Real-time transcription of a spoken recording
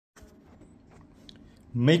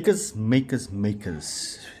Makers.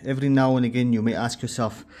 Every now and again you may ask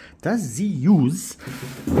yourself, does he use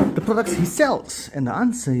the products he sells? And the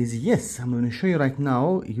answer is yes. I'm going to show you right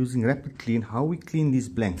now using Rapidkleen how we clean these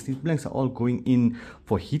blanks. These blanks are all going in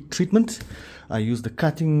for heat treatment. I use the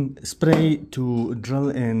cutting spray to drill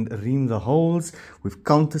and ream the holes. We've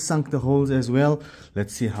countersunk the holes as well.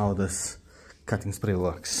 Let's see how this cutting spray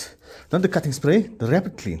works. Not the cutting spray, the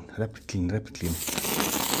Rapidkleen.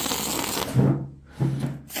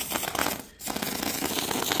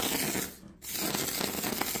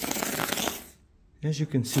 As you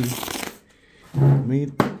can see,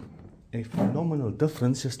 made a phenomenal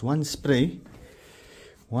difference. Just one spray,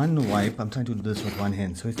 one wipe. I'm trying to do this with one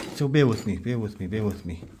hand, so bear with me.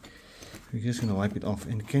 We're just gonna wipe it off.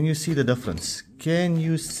 And can you see the difference? Can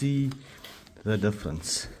you see the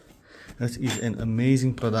difference? This is an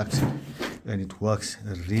amazing product, and it works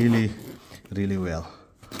really well.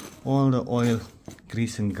 All the oil,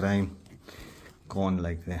 grease and grime gone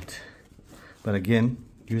like that. But again,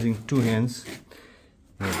 using two hands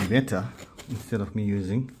will be better instead of me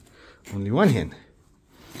using only one hand.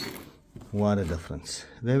 What a difference.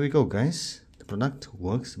 There we go, guys. The product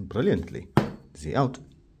works brilliantly. See out.